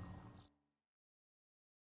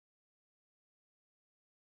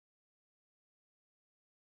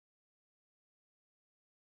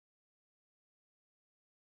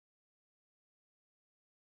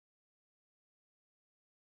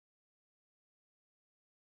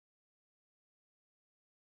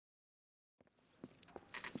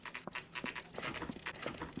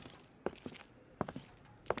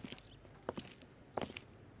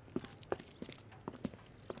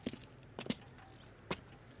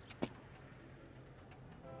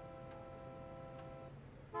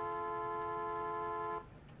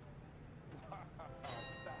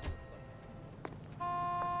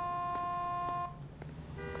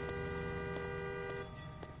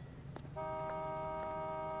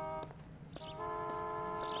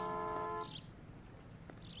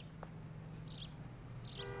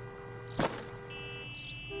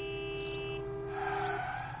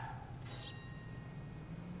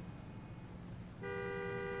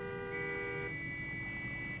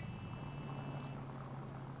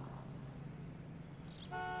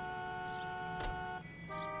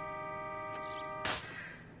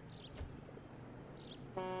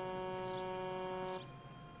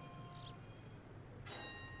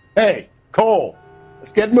 Hey, Cole,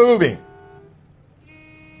 let's get moving.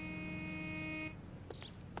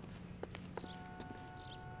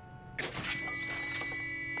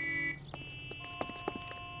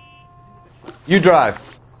 You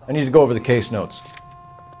drive. I need to go over the case notes.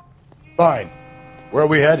 Fine. Where are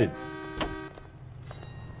we headed?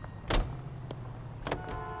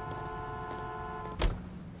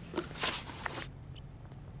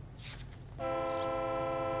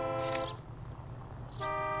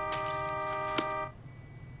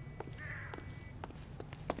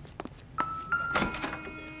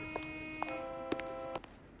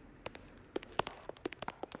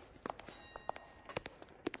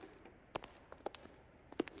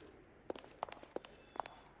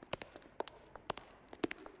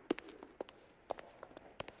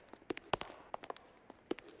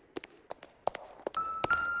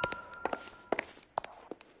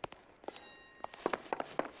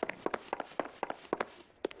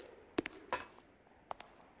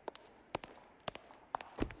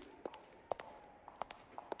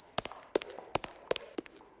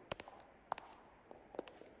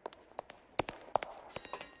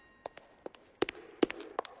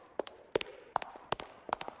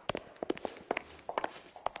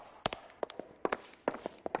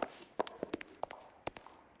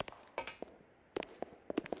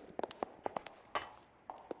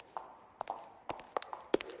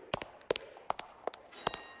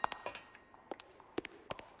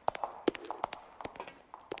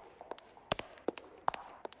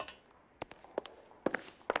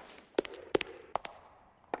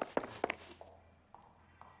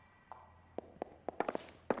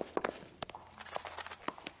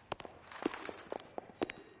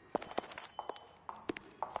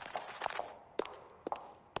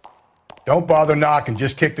 Don't bother knocking,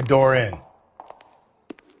 just kick the door in.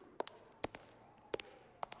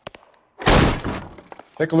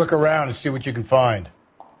 Take a look around and see what you can find.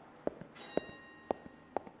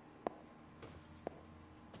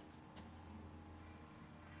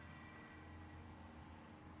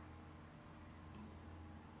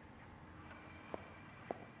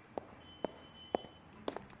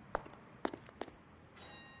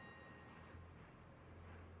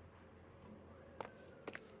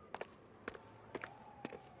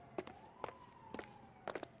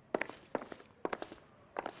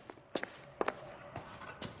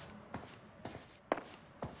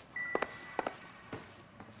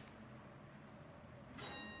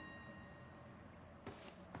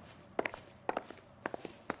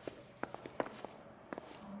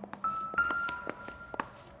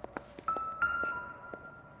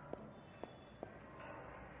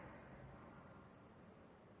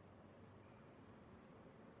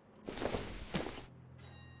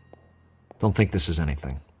 Don't think this is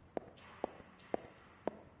anything.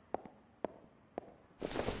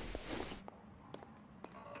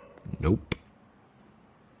 Nope.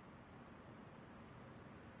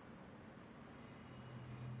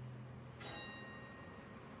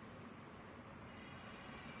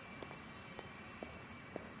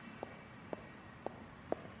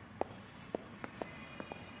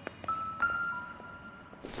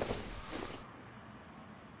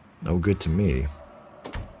 No good to me.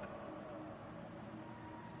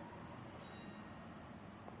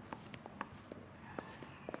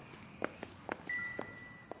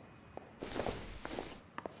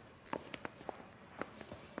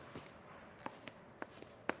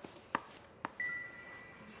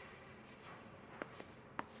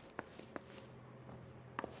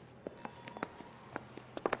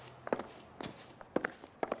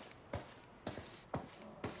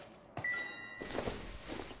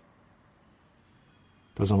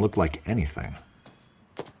 Doesn't look like anything.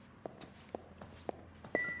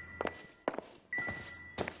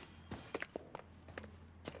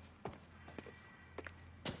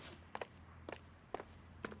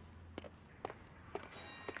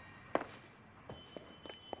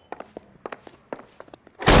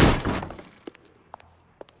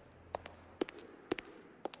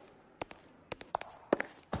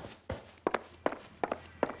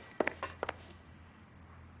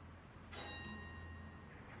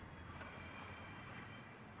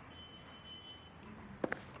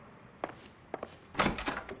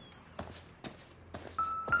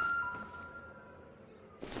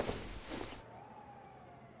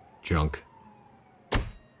 Junk.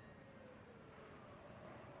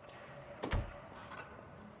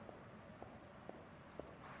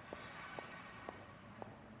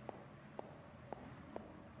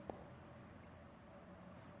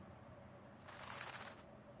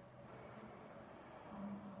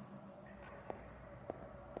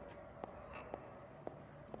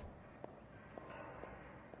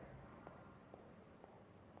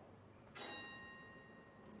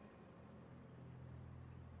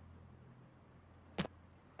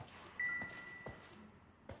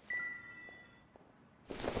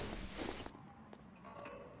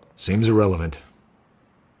 Seems irrelevant.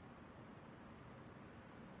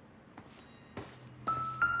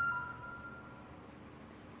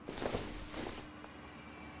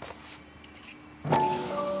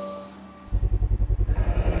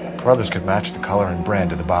 Brothers could match the color and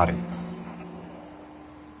brand of the body.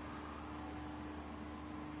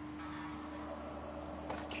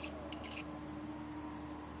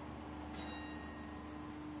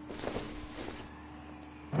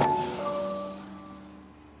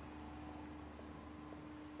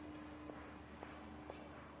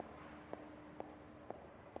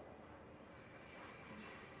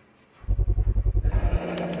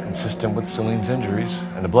 Consistent with Celine's injuries,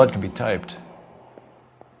 and the blood can be typed.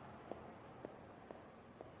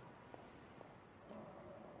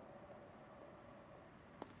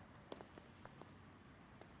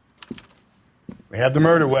 We have the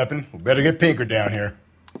murder weapon. We better get Pinker down here.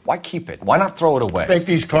 Why keep it? Why not throw it away? Think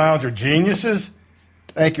these clowns are geniuses?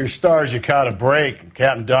 Thank your stars you caught a break, and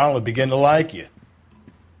Captain Donald will begin to like you.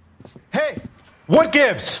 Hey, what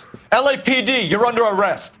gives? LAPD, you're under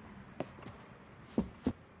arrest.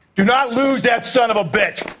 Do not lose that son of a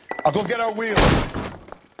bitch. I'll go get our wheels.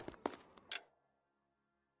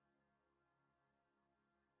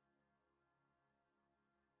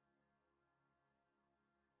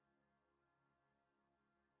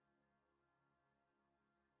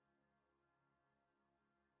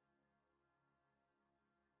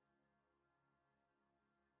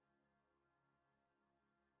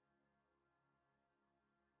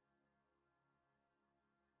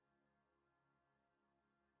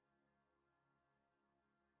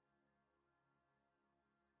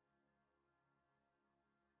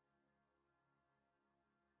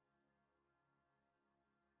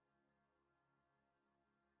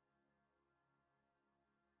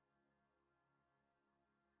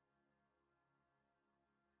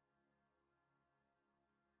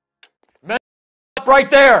 Men, stop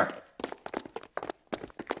right there.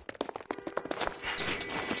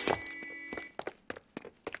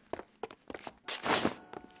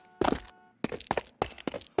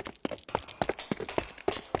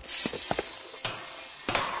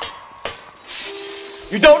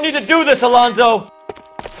 You don't need to do this, Alonzo.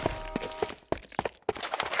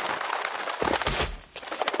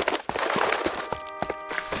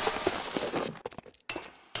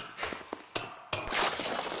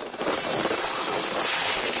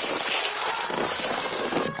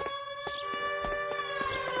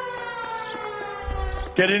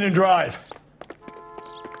 Get in and drive.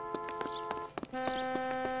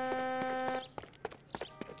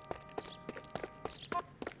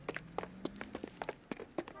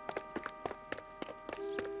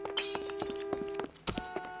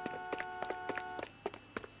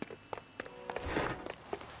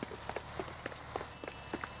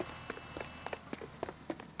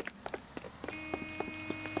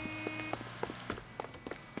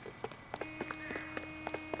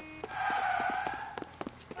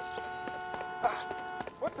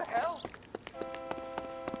 What the hell?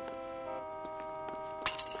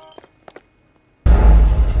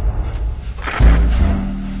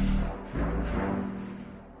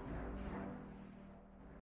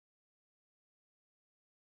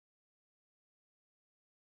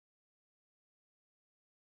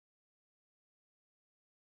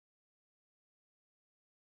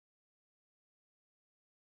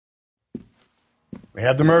 We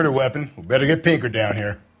have the murder weapon. We better get Pinker down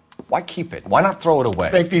here. Why keep it? Why not throw it away?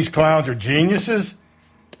 Think these clowns are geniuses?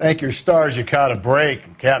 Thank your stars you caught a break,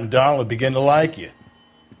 and Captain Donald will begin to like you.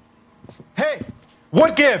 Hey,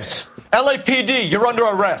 what gives? LAPD, you're under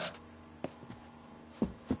arrest.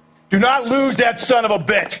 Do not lose that son of a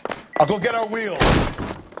bitch. I'll go get our wheels.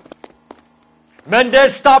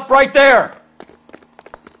 Mendez, stop right there.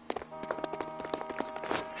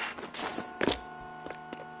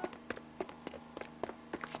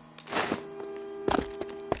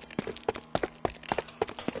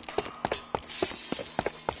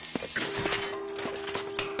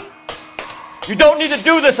 You don't need to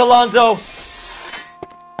do this, Alonzo.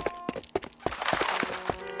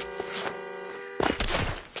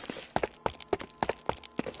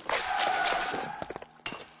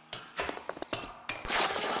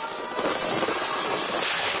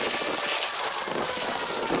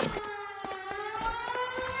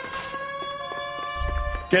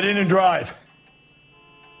 Get in and drive.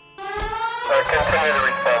 Continue the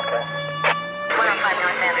response, sir. 105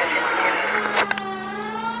 North Manchester.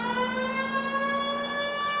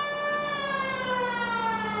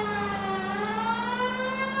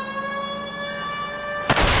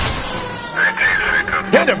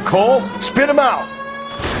 Hit him, Cole. Spit him out.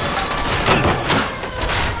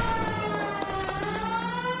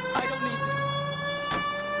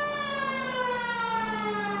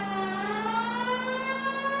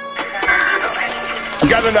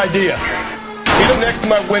 an idea. Meet him next to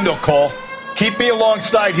my window, Cole. Keep me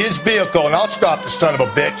alongside his vehicle, and I'll stop the son of a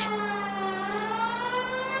bitch.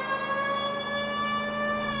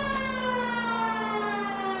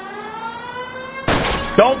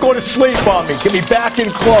 Don't go to sleep on me. Get me back in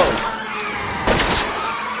close.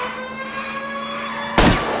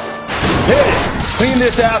 Hit it. Clean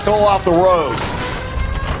this asshole off the road.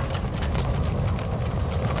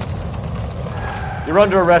 You're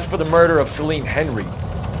under arrest for the murder of Celine Henry.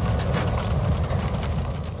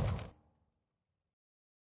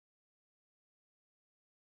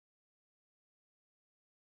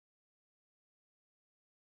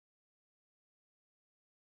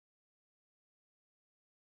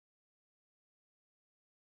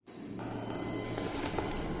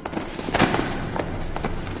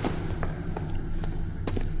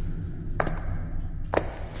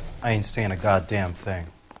 I ain't saying a goddamn thing.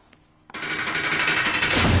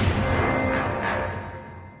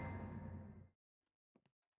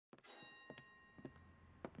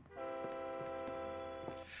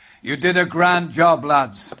 You did a grand job,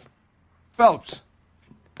 lads. Phelps,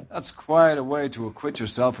 that's quite a way to acquit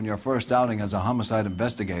yourself in your first outing as a homicide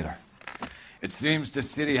investigator. It seems the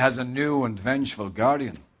city has a new and vengeful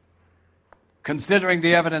guardian. Considering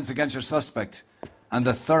the evidence against your suspect and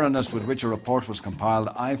the thoroughness with which a report was compiled,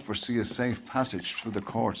 I foresee a safe passage through the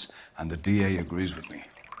courts, and the DA agrees with me.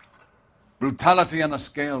 Brutality on a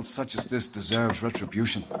scale such as this deserves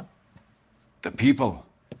retribution. The people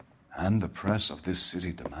and the press of this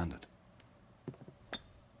city demand it.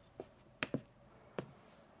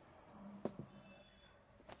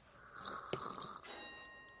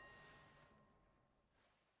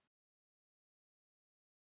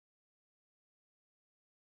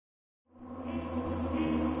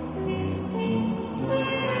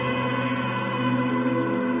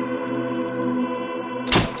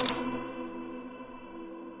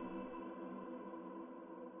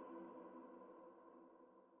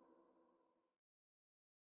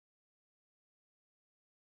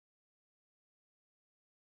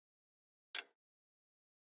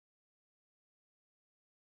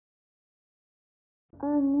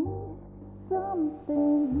 I need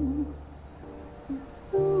something to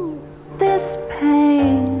soothe this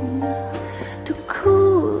pain, to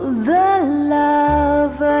cool the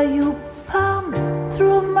lava you pump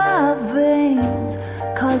through my veins,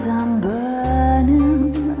 'cause I'm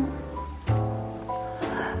burning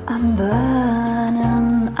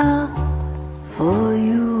up for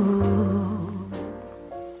you.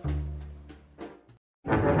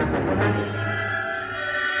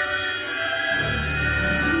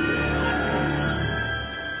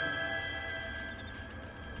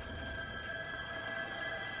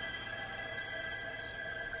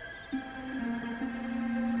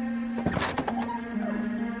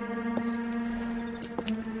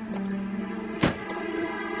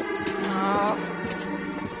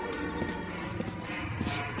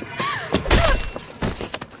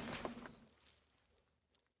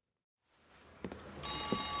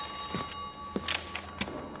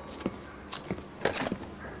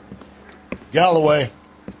 Galloway.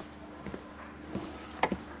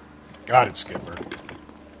 Got it, Skipper.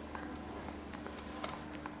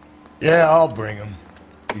 Yeah, I'll bring him.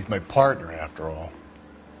 He's my partner, after all.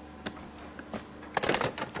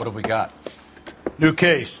 What have we got? New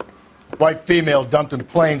case. White female dumped in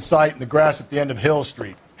plain sight in the grass at the end of Hill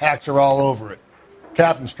Street. Hacks are all over it.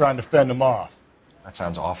 Captain's trying to fend them off. That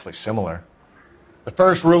sounds awfully similar. The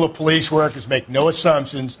first rule of police work is make no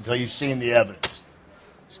assumptions until you've seen the evidence.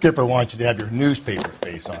 Skipper wants you to have your newspaper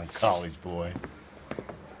face on, college boy.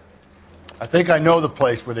 I think I know the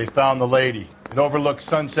place where they found the lady. It overlooks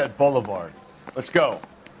Sunset Boulevard. Let's go.